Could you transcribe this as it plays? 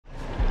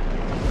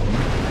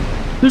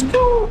There's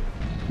two!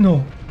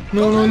 No.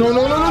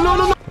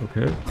 No.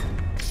 Okay.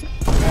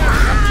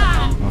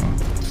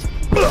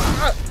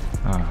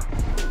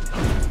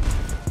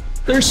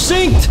 They're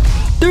synced!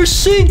 They're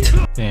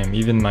synced! Damn,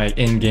 even my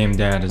in-game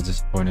dad is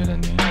disappointed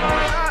in me.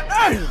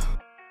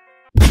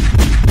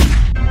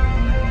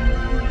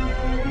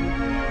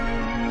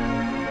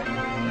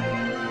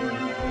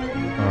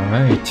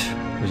 Alright.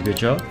 It was a good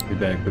job. We're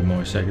back with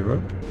more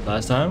Sekiro.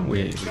 Last time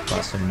we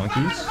fought some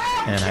monkeys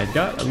and I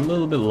got a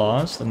little bit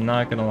lost, I'm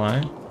not gonna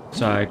lie.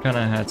 So I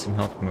kinda had some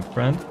help from a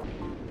friend.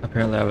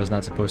 Apparently I was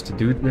not supposed to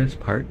do this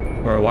part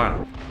for a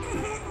while.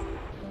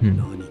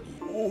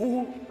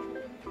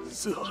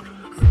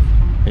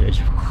 Are you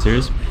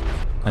serious?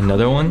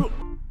 Another one?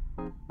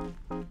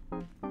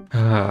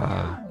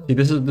 See,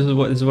 this is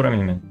what I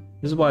mean, man.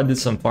 This is why I did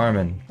some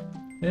farming.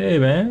 Hey,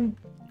 man.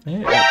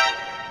 Hey.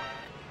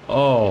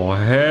 Oh,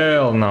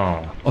 hell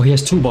no. Oh, he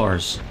has 2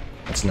 bars.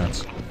 That's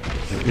nuts.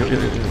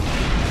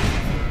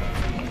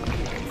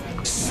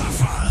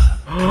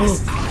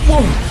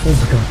 Whoa! Oh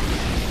my god.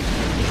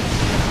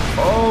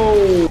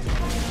 Oh!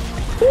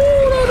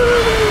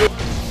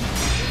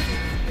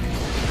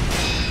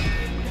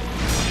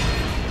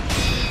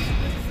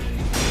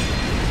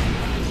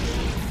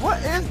 What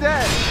is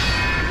that?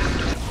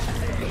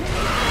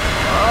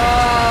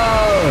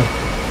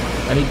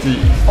 I need to.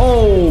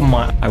 Oh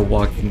my! I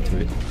walked into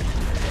it.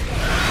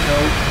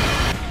 Nope.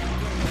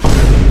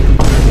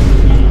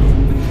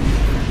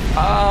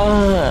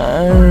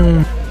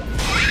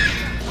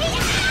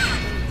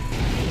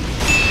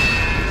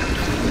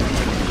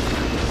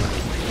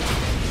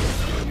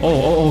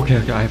 Oh,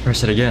 okay. I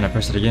pressed it again.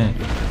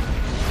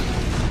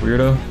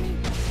 Weirdo.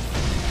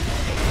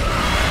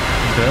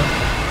 Okay.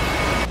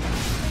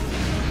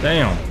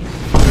 Damn.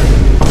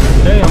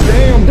 There we go.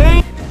 Okay.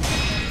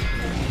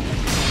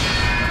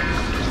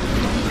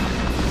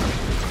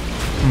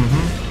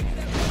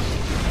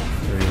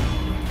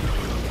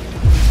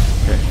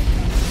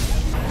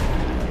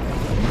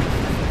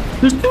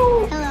 There's 2!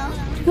 Hello.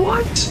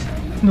 What?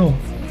 No.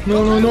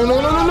 No.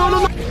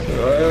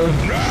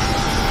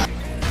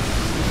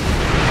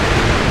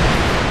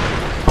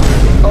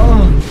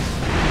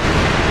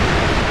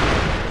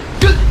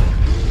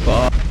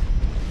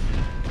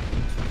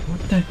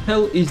 What the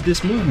hell is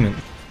this movement?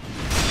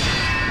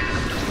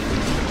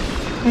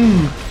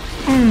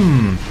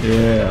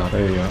 Yeah,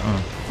 there you go.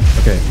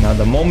 Okay, now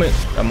the moment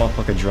that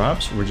motherfucker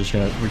drops, we're just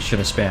gonna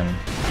spam him.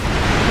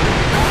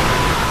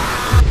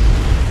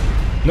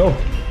 No!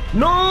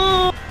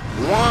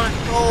 1,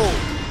 2,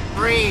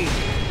 3,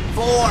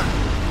 4.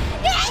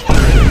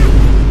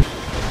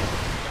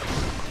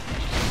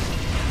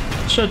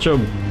 Shut your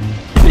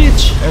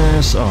bitch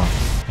ass up.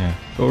 Yeah,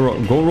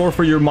 go roar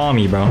for your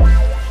mommy, bro.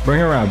 Bring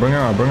her out.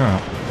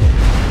 Are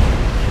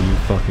you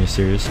fucking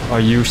serious? Are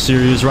you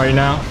serious right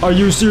now? Come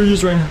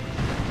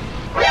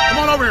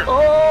on over here.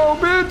 Oh,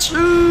 bitch!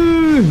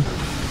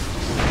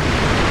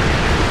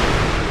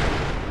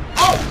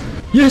 Oh!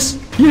 Yes!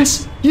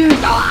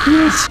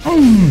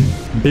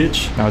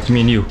 Bitch, now it's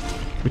me and you.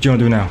 What you gonna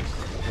do now?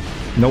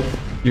 Nope,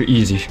 you're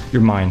easy.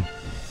 You're mine.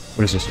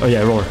 What is this? Oh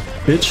yeah, roar.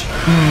 Bitch.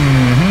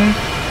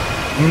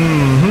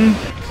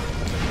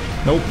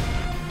 Nope.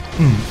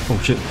 Oh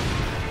shit.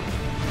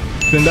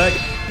 Spin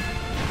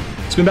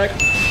back.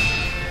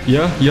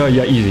 Yeah,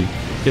 easy.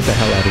 Get the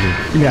hell out of here.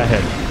 Give me that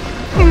head.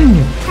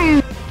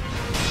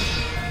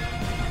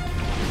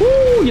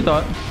 Woo, you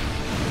thought.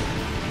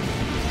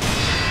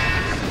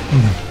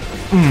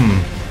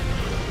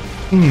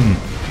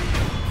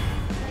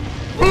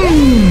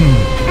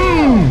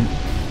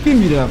 Give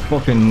me that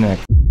fucking neck.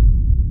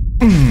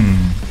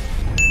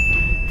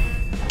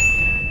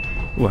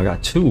 Oh, I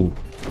got 2.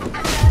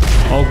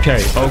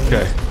 Okay.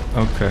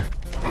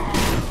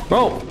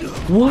 Bro,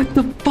 what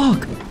the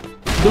fuck?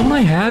 Don't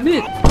I have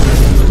it?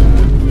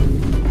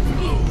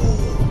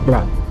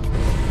 Bruh.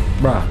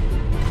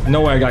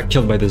 No way I got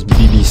killed by this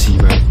BBC,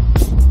 bro.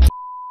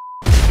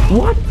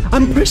 What?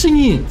 I'm pressing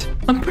it.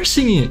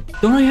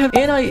 Don't I have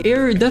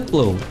anti-air death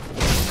blow?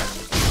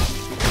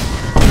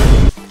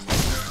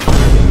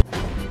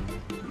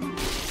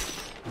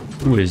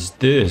 Who is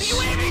this?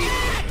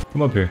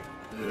 Come up here.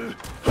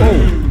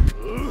 Oh!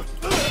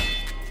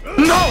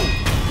 No!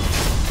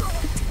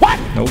 What?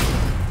 Nope.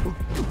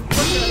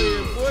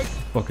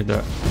 Fuck it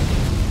that.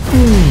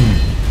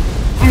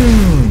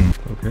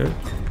 Okay.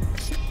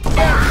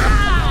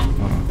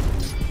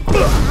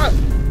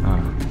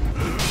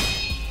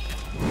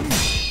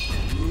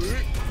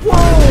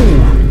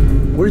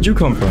 Whoa! Where'd you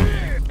come from?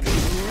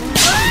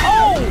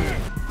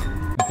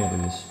 Okay, do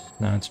this.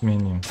 Now it's me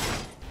and you.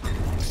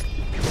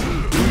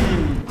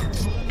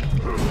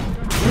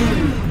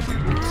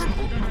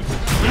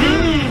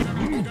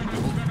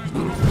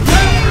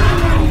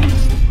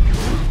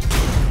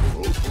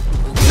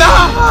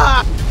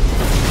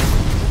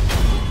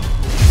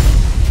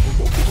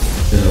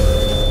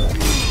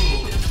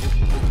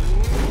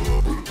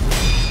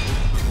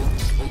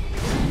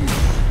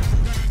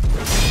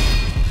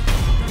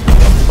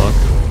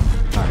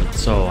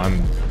 So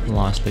I'm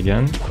lost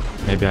again.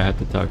 Maybe I have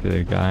to talk to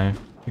the guy.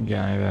 a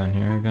guy down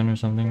here again or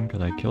something?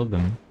 Because I killed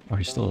him. Oh,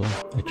 he's still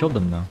alive. I killed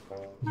him now.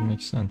 Doesn't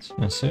make sense.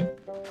 Yeah, see?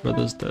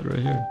 Brother's dead right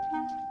here.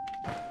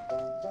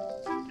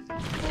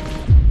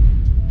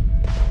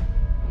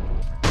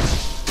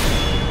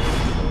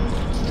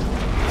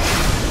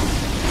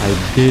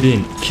 I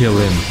didn't kill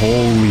him.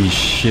 Holy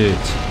shit.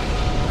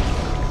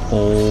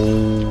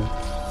 Oh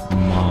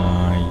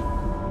my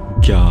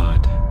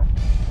god.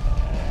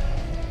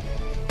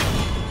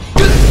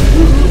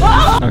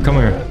 Now come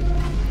here.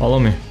 Follow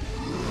me.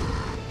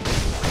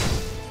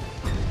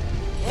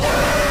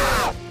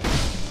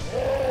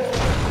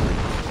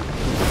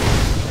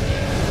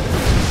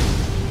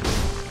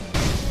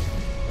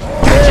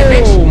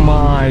 Oh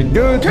my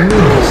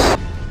goodness.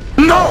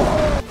 No!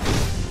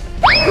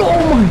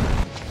 Oh my.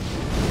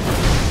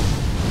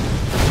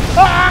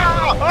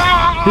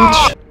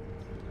 Bitch.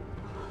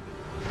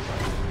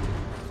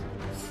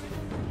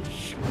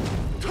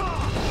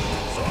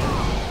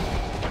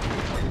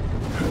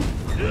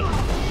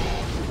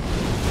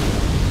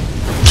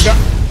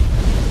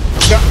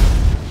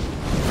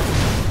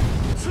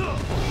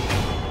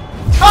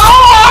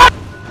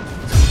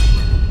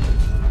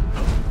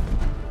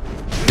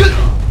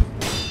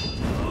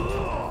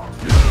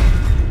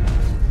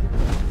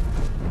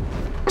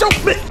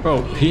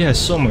 Bro, he has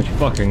so much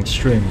fucking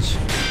strings.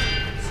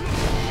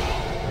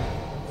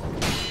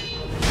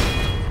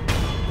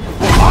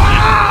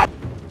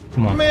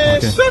 Come on, Man,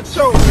 okay. shut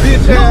your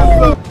bitch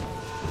ass up.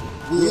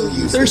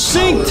 They're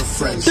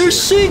synced! They're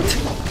synced!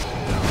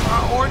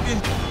 My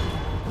organ.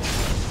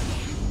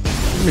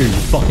 Come here,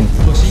 you fucking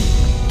pussy.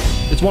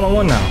 It's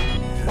one-on-one now.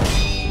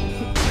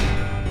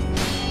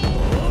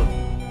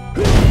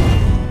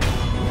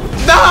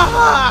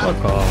 Nah!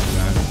 Fuck off,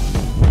 man.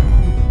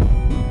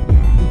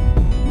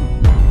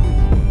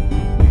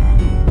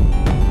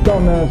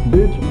 Dumbass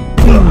bitch.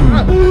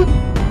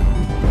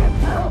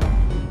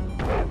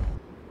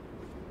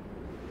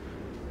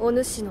 お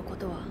主のこ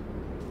とは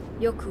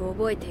よく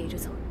覚えている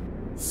ぞ。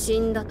死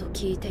んだと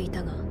聞いてい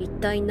たが、一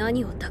体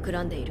何を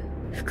企んでいる？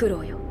フクロ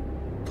ウよ。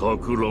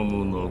企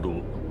むな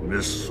ど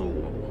滅相。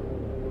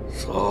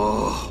さ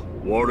あ、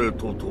我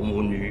と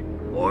共に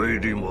参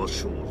りま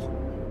しょうぞ。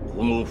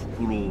このフ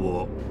クロ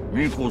ウは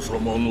巫女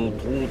様の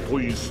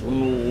尊いその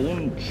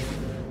恩師。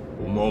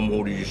お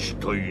守りし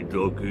たいだ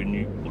け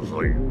にご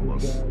ざいま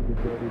す。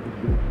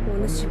お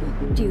主は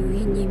流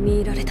因に見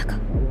入られたか。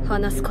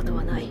話すこと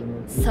はない。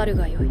猿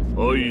がよい。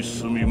相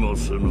すみま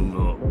せぬ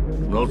が、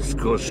懐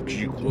かし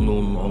きこ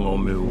の眺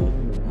めを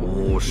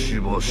もうし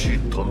ばし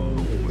堪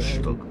能し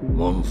たく、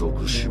満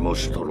足しま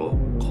したら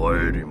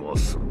帰りま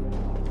す。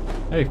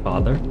Hey,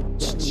 father.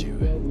 父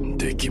上、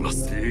できま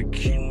す。で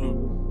きぬ。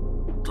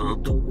だ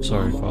と。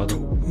Sorry, father.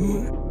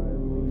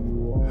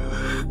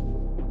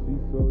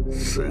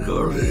 せがれ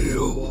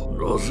よ、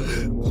なぜ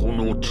こ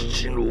の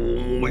父の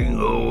思い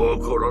がわ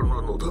からぬ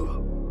のだ。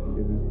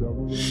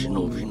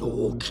忍びの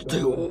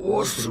掟を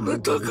忘れ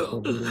たか。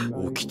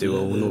掟は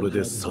己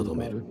で定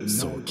める。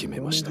そう決め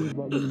ました。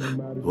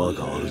我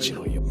が主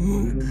のよ。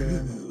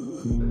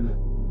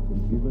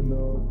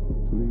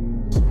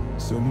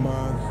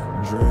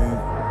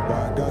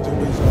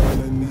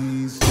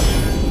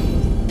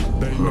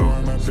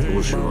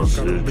少しは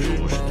成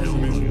長してお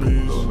る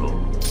ようだな。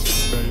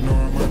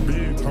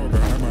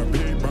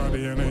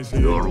や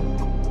ろう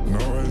か。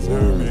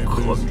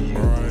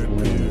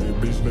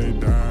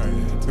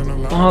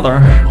Father.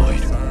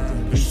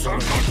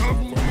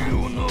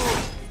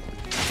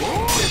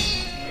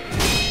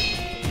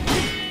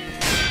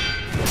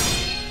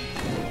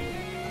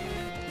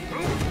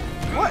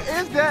 What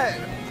is that?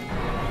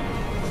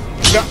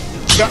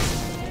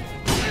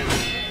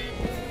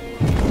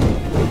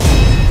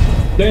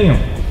 Damn.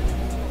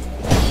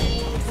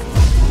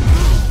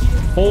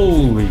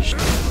 Holy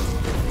shit.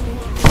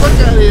 Fuck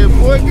out of here,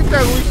 boy. Get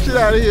that weak shit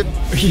out of here.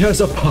 He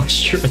has a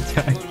posture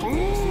attack.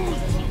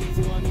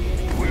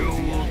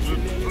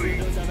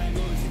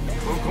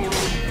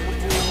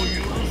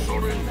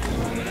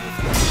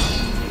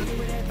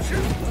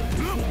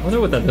 I wonder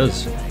what that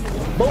does.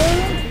 Boom.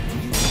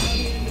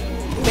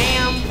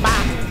 Bam,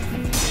 bop.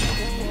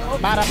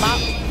 Bada bop,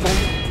 boom,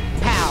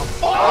 pow.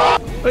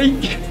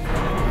 Like,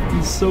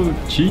 he's so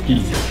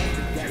cheeky.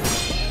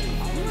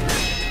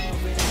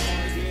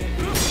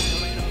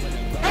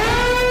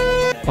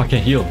 Oh, I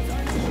can't heal.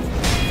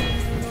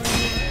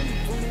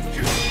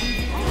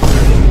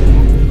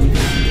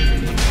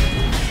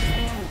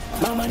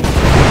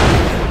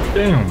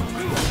 Damn.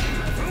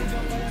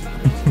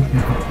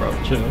 Bro,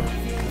 chill.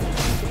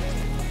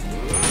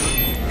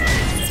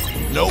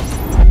 Nope.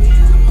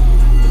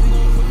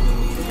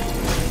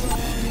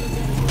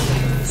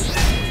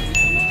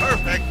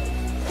 Perfect.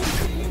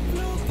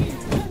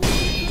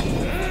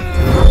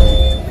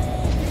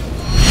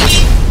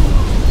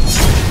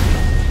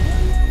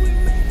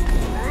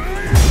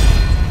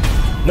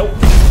 Nope.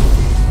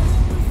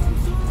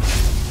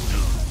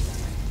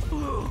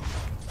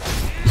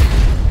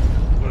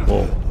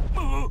 Whoa.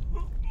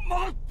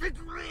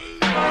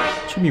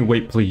 Should me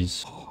wait,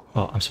 please.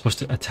 Oh, I'm supposed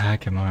to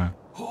attack him, and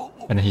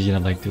then he's gonna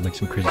like do like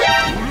some crazy shit.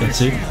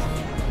 That's it.